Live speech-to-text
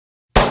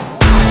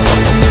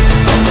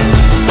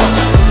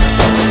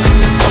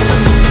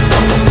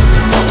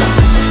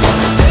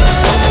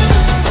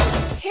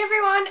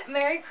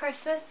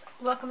Christmas.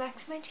 Welcome back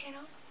to my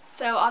channel.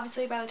 So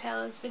obviously by the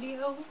title of this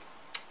video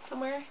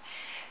somewhere,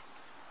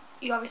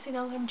 you obviously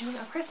know that I'm doing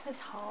a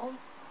Christmas haul.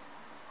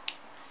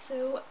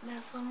 So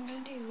that's what I'm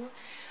going to do.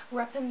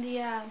 Repping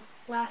the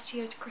last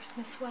year's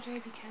Christmas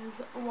sweater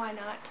because why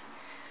not?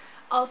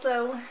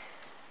 Also,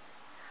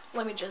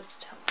 let me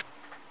just...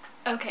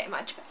 Okay,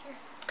 much better.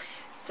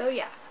 So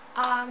yeah,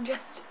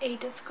 just a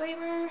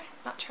disclaimer,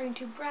 not trying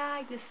to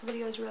brag. This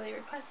video is really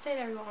requested.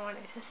 Everyone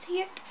wanted to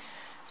see it.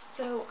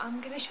 So I'm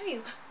going to show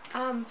you.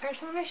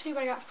 First I'm going to show you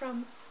what I got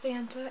from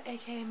Santa,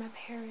 aka my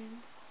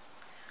parents.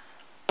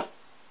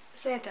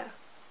 Santa.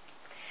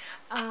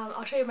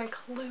 I'll show you my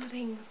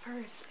clothing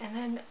first and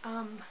then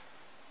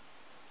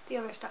the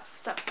other stuff.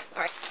 So,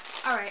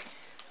 alright.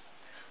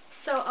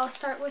 So I'll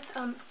start with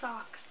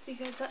socks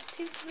because that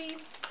seems to be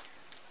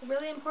a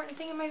really important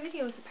thing in my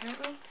videos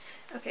apparently.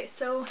 Okay,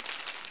 so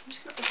I'm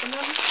just going to open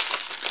them.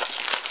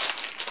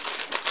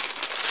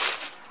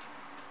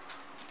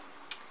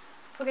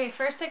 Okay,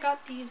 first I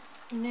got these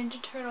Ninja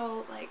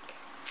Turtle, like,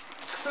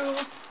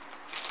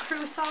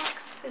 crew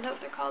socks, is that what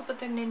they're called? But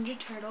they're Ninja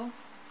Turtle.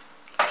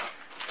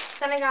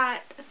 Then I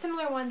got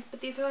similar ones,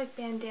 but these are like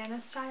bandana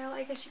style,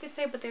 I guess you could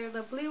say, but they're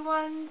the blue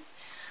ones.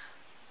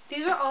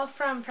 These are all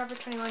from Forever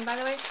 21, by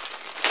the way.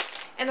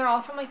 And they're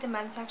all from like the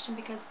men's section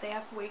because they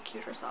have way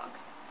cuter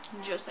socks.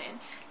 I'm just saying.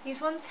 These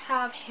ones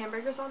have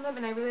hamburgers on them,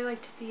 and I really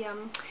liked the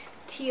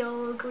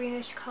teal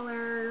greenish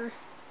color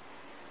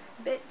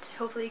bit.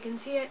 Hopefully you can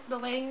see it. The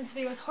lighting in this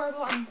video is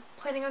horrible. I'm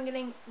planning on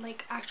getting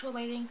like actual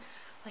lighting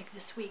like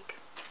this week.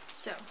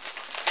 So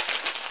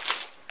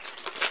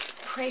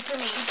pray for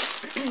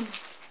me.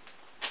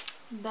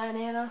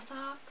 Banana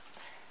socks.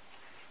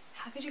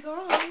 How could you go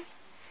wrong?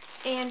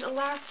 And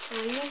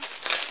lastly,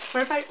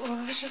 what if I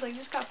was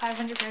just got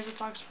 500 pairs of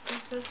socks for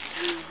Christmas?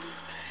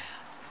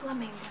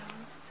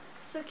 Flamingos.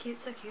 So cute,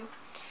 so cute.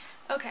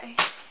 Okay.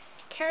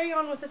 Carry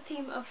on with the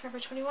theme of Forever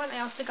 21.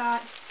 I also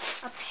got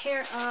a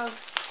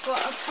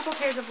couple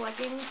pairs of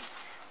leggings.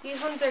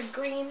 These ones are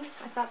green.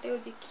 I thought they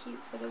would be cute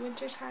for the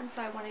winter time,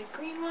 so I wanted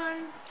green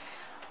ones.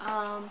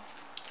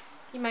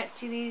 You might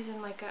see these in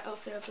like an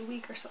outfit of the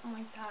week or something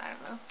like that. I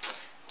don't know.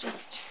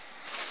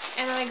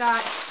 And then I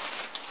got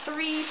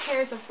 3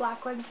 pairs of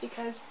black ones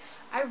because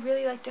I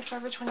really like the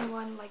Forever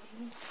 21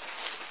 leggings.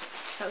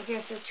 So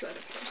here's the 2 other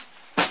pairs.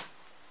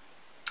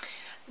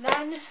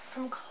 Then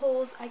from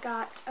Kohl's I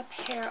got a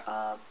pair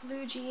of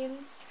blue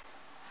jeans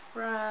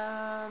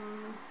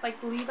from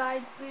like Levi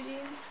blue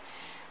jeans.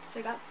 So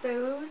I got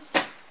those.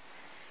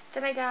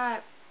 Then I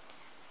got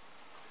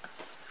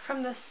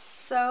from the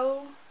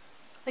So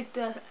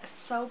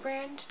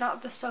brand,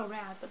 not the So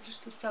Rad, but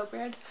just the So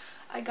brand.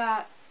 I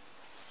got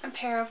a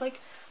pair of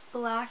like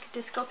black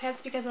disco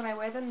pants because when I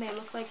wear them they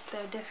look like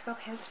the disco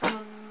pants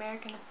from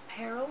American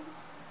Apparel.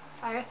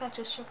 Sorry, that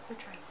just shook the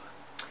tripod.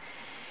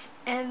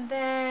 And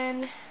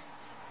then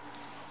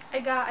I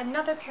got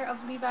another pair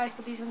of Levi's,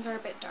 but these ones are a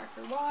bit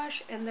darker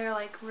wash and they're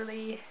like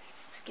really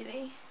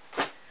skinny.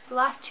 The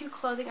last 2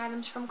 clothing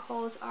items from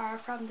Kohl's are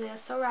from the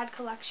So Rad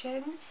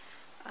collection.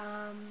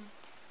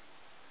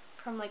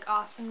 From like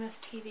Awesome Miss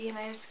TV, and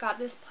I just got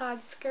this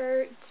plaid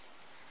skirt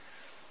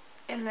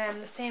and then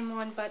the same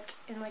one but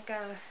in like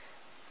a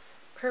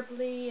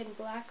purpley and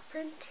black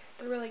print.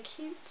 They're really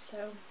cute,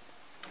 so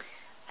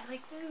I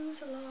like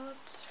those a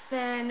lot.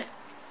 Then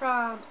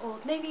from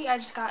Old Navy I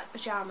just got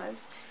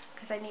pajamas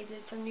because I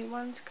needed some new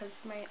ones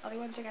because my other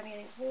ones are kind of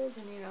getting old,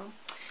 and you know.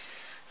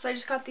 So I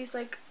just got these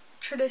like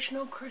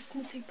traditional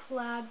Christmassy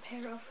plaid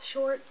pair of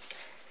shorts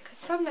because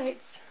some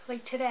nights,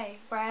 like today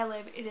where I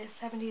live, it is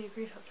 70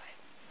 degrees outside.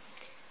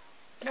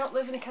 I don't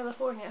live in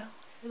California.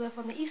 I live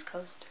on the East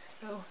Coast,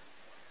 so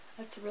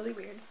that's really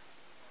weird.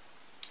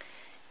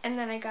 And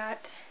then I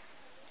got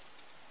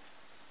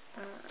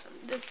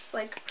this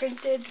like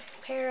printed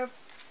pair of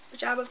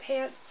pajama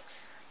pants.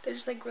 They're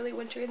just like really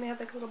wintry and they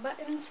have like little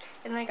buttons.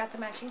 And then I got the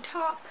matching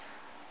top.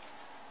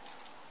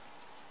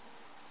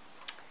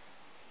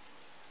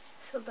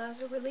 So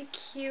those are really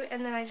cute.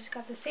 And then I just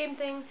got the same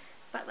thing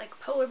but like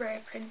polar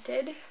bear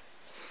printed.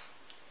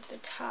 The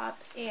top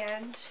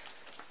and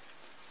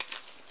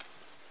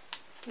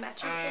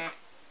matching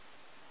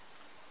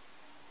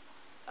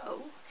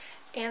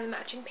and the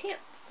matching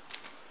pants.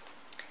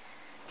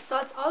 So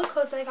that's all the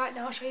clothes I got.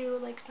 Now I'll show you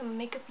like some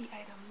makeup-y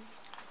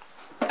items.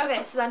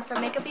 Okay, so then for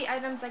makeup-y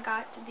items I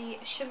got the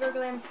Sugar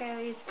Glam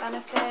Fairies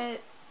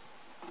Benefit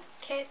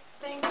kit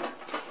thing,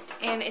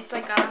 and it's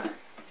like a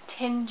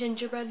tin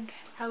gingerbread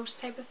house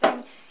type of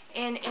thing,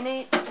 and in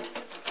it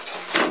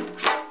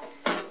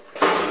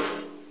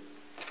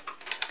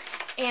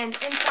and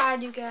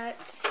inside you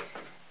get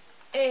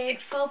a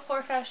full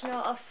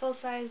professional, a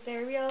full-size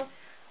They're Real,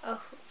 a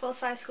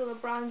full-size Hoola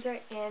bronzer,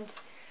 and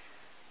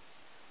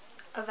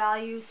a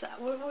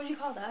what would you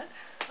call that?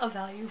 A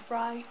value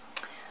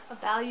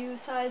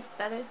size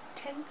Beta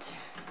tint.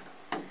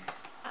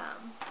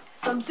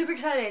 So I'm super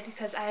excited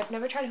because I have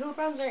never tried Hoola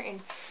bronzer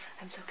and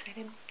I'm so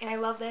excited. And I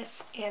love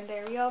this and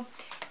They're Real,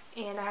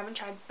 and I haven't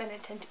tried Beta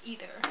tint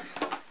either.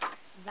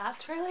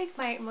 That's really like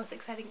my most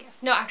exciting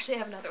gift. No, actually I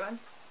have another one.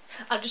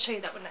 I'll just show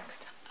you that one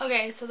next.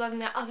 Okay, so then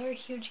the other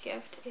huge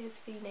gift is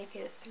the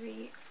Naked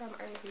 3 from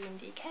Irving and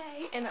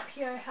DK. And up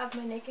here I have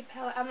my Naked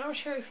palette. I'm not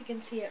sure if you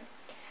can see it.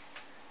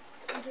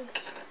 It just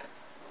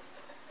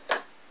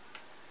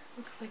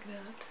looks like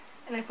that.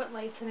 And I put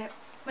lights in it.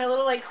 My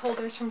little like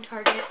holders from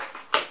Target.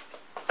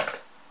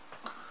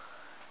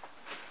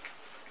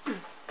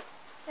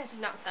 That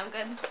did not sound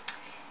good.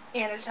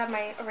 And I just have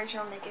my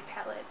original Naked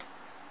palette.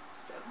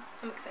 So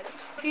I'm excited.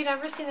 If you've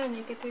never seen a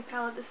Naked 3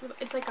 palette,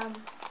 it's like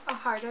a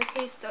harder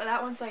case though.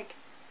 That one's like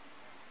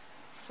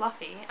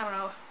fluffy. I don't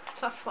know.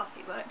 It's not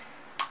fluffy, but.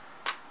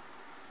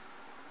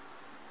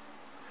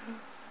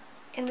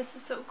 And this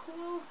is so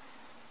cool.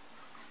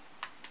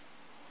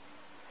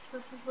 So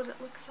this is what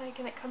it looks like,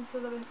 and it comes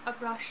with a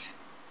brush.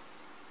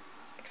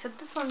 Except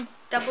this one's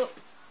double.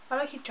 Why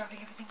do I keep dropping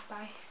everything?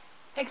 Bye.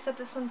 Except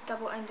this one's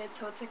double-ended,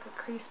 so it's like a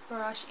crease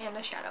brush and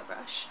a shadow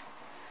brush.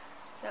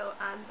 So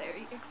I'm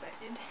very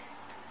excited.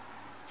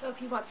 So if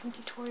you want some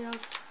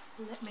tutorials,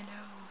 let me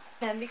know.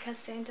 Then because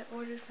Santa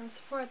ordered from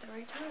Sephora at the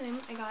right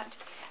time, I got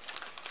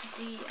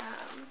the,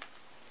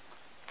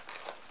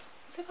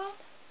 what's it called?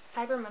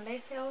 Cyber Monday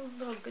sale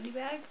little goodie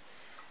bag.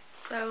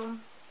 So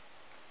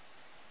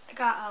I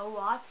got a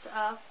Watts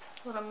Up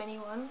little mini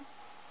one.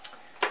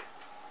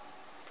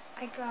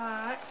 I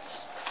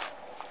got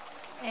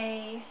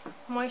a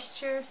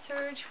Moisture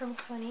Surge from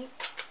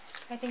Clinique.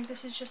 I think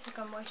this is just like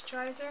a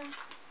moisturizer.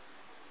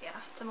 Yeah,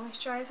 it's a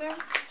moisturizer.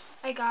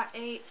 I got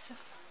a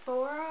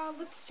Sephora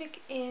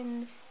lipstick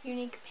in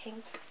Unique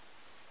Pink,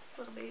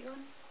 little baby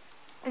one.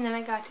 And then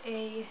I got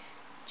a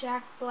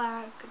Jack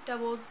Black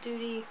Double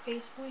Duty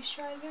Face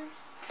Moisturizer.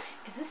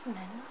 Is this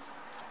men's?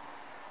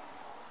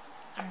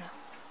 I don't know.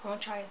 I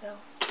won't try it though.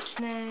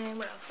 And then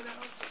what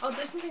else? Oh,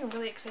 there's something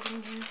really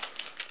exciting here.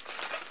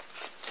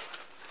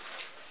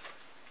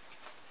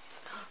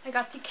 I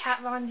got the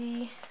Kat Von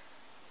D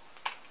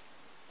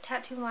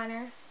tattoo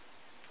liner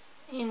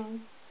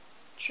in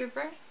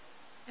Trooper.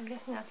 I'm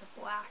guessing that's a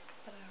black,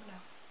 but I don't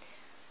know.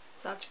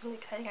 So that's really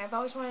exciting. I've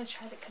always wanted to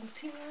try the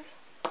concealer.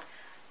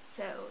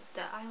 So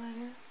the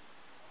eyeliner.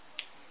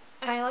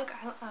 And I like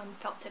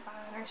felt tip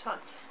eyeliner, so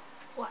that's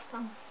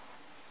awesome.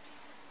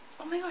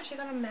 Oh my gosh, I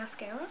got a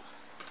mascara.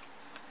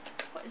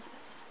 What is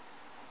this?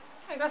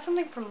 I got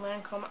something from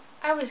Lancome.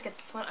 I always get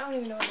this one. I don't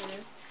even know what it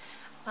is.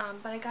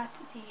 But I got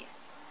the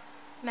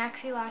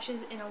Maxi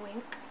Lashes in a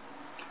Wink.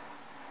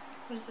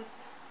 What is this?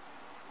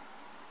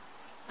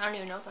 I don't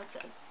even know what that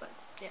says, but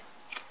yeah.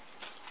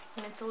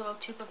 And it's a little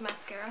tube of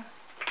mascara.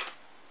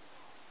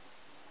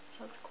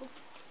 So that's cool.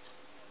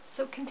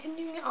 So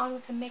continuing on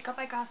with the makeup,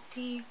 I got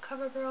the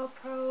CoverGirl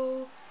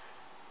Pro...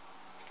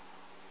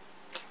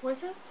 What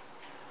is this?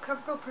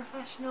 CoverGirl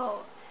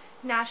Professional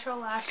Natural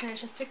Lash, and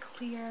it's just a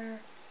clear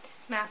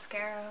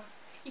mascara.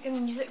 You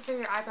can use it for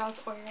your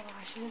eyebrows or your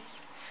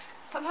lashes.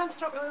 Sometimes I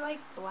don't really like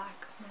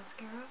black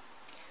mascara.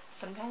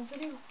 Sometimes I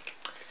do.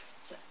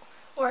 So,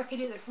 or I could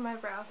use it for my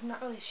brows. I'm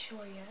not really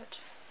sure yet.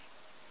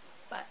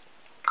 But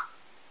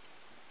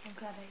I'm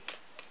glad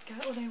I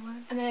got what I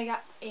want. And then I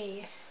got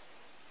a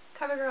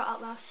CoverGirl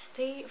Outlast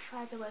Stay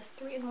Fabulous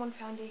 3-in-1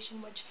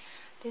 foundation, which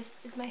this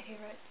is my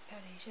favorite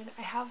foundation.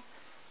 I have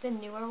the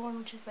newer one,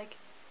 which is like,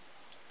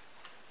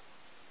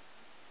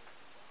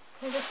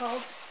 what's it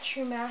called?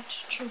 True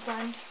Match, True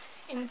Blend.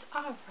 And it's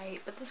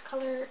alright, but this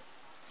color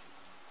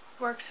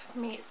works for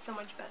me so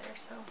much better,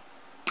 so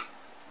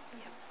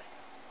yeah.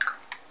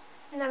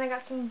 And then I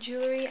got some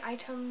jewelry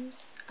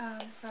items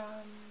from,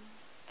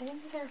 I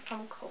think they're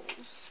from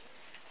Kohl's,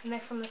 and they're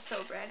from the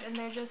Sew brand, and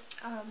they're just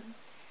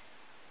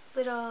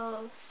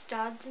little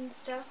studs and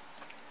stuff,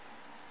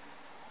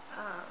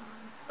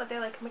 but they're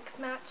like mix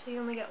match, so you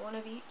only get one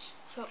of each.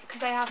 So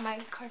because I have my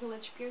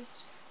cartilage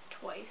pierced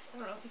twice, I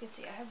don't know if you can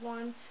see, I have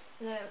one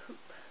and then a hoop.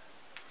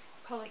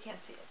 Probably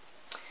can't see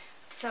it.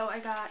 So I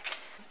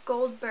got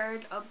gold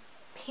bird, a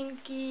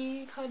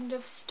pinky kind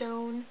of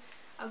stone,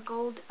 a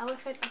gold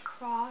elephant, a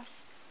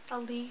cross, a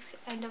leaf,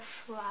 and a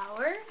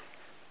flower.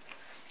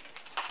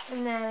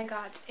 And then I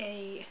got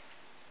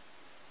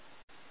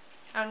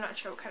I'm not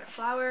sure what kind of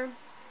flower,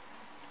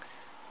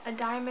 a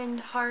diamond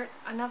heart,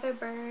 another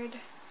bird,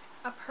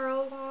 a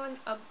pearl one,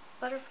 a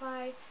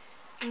butterfly,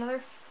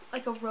 another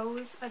like a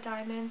rose, a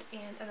diamond,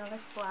 and another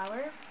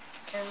flower.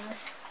 And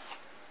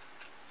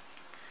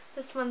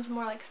this one's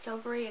more like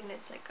silvery, and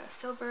it's like a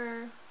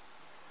silver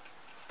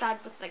stud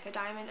with like a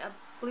diamond, a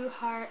blue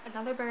heart,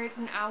 another bird,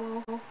 an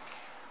owl,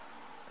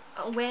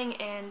 a wing,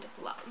 and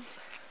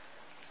love.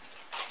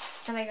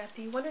 And I got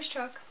the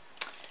Wonderstruck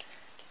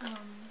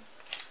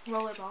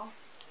rollerball,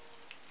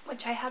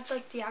 which I had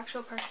like the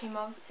actual perfume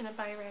of, and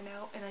but I ran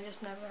out, and I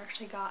just never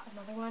actually got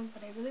another one.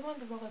 But I really want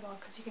the rollerball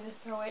because you can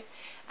just throw it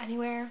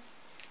anywhere,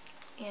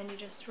 and you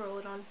just roll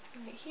it on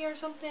right here or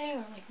something,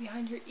 or like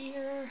behind your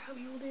ear, how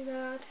people do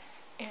that,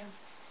 and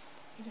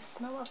you just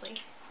smell lovely.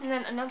 And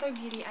then another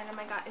beauty item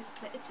I got is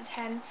it's a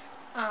 10.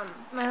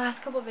 My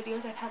last couple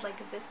videos I've had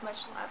like this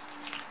much left,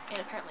 and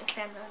apparently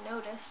Santa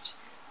noticed,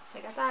 so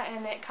I got that.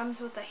 And it comes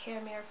with a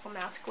hair miracle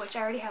mask, which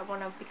I already had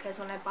one of because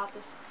when I bought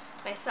this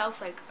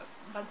myself like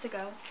months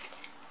ago,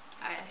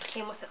 I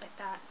came with it like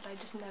that, but I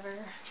just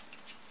never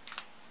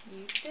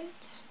used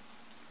it.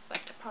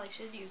 But I probably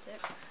should use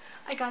it.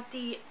 I got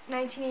the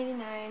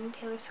 1989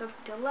 Taylor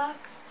Swift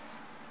Deluxe.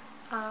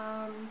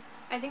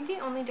 I think the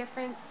only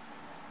difference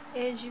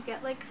is you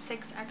get like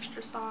 6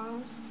 extra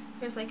songs.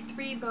 There's like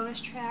 3 bonus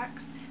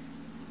tracks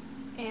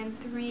and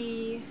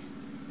 3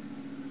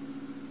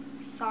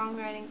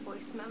 songwriting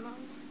voice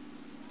memos.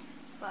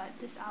 But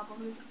this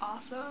album is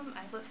awesome.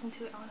 I've listened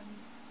to it on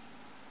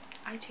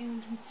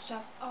iTunes and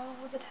stuff all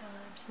the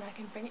time, so I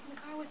can bring it in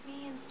the car with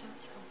me and stuff,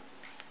 so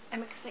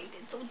I'm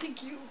excited, so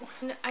thank you.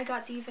 And I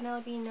got the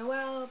Vanilla Bean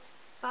Noel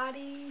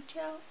body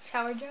gel,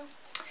 shower gel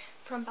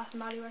from Bath &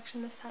 Body Works,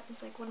 and this scent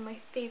is like one of my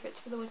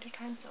favorites for the winter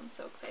time, so I'm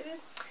so excited.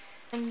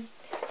 And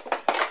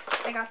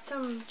I got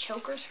some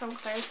chokers from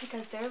Claire's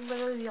because they're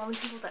literally the only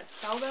people that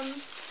sell them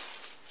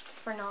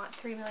for not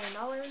 $3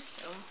 million,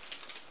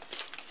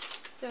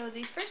 so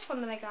the first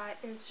one that I got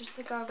is just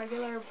like a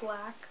regular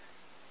black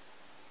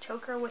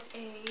choker with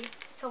a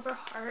silver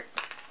heart,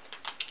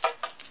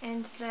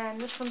 and then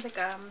this one's like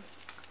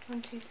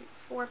 1, 2, 3,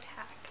 4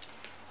 pack,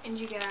 and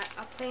you get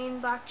a plain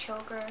black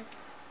choker,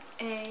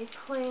 a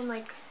plain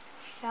like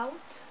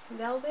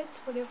velvet,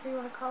 whatever you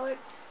want to call it,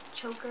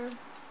 choker,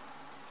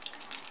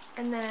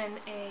 and then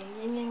a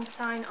yin yang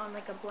sign on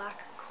like a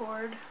black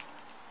cord,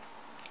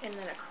 and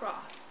then a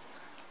cross.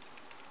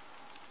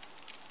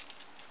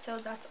 So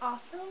that's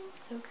awesome,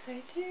 so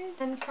excited.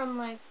 And from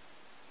like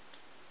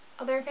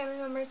other family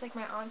members, like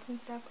my aunts and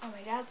stuff on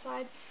my dad's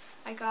side,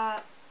 I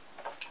got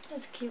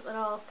this cute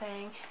little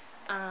thing,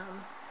 and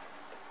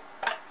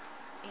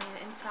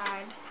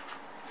inside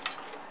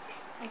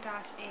I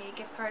got a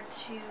gift card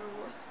to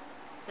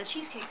the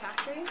Cheesecake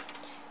Factory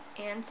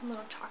and some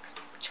little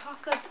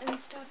chocolates and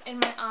stuff. And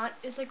my aunt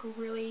is like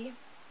really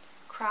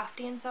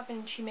crafty and stuff,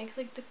 and she makes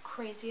like the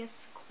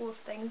craziest,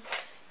 coolest things,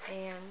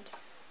 and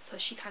so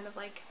she kind of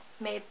like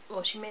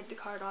she made the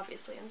card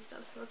obviously and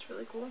stuff, so it's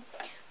really cool.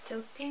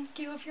 So thank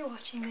you if you're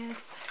watching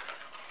this.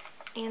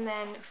 And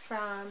then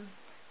from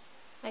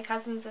my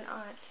cousins and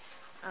aunt,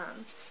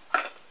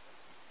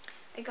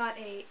 I got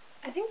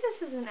I think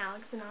this is an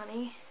Alex and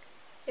Ani.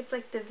 It's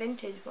like the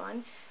vintage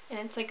one, and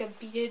it's like a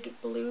beaded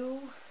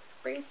blue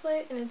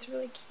bracelet, and it's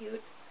really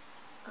cute,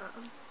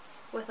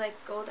 with like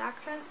gold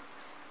accents,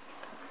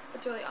 so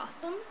it's really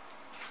awesome.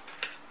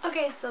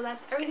 Okay, so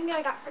that's everything that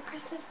I got for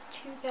Christmas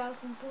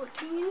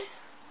 2014.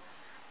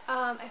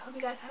 I hope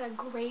you guys had a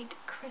great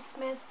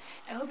Christmas.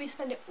 I hope you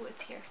spend it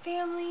with your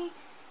family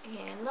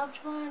and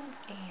loved ones,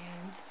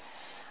 and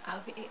I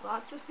hope you ate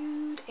lots of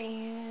food,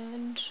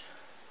 and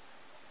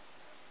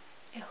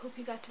I hope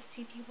you got to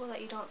see people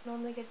that you don't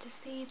normally get to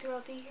see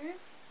throughout the year.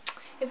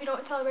 If you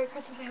don't celebrate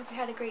Christmas, I hope you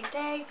had a great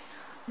day.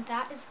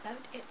 That is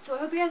about it. So I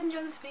hope you guys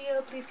enjoyed this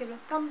video. Please give it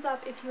a thumbs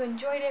up if you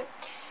enjoyed it.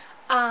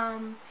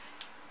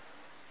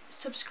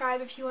 Subscribe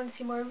if you want to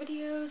see more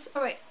videos.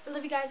 Alright, I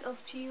love you guys. I'll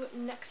see you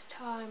next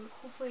time,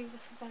 hopefully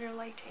with better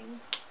lighting.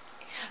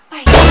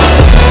 Bye!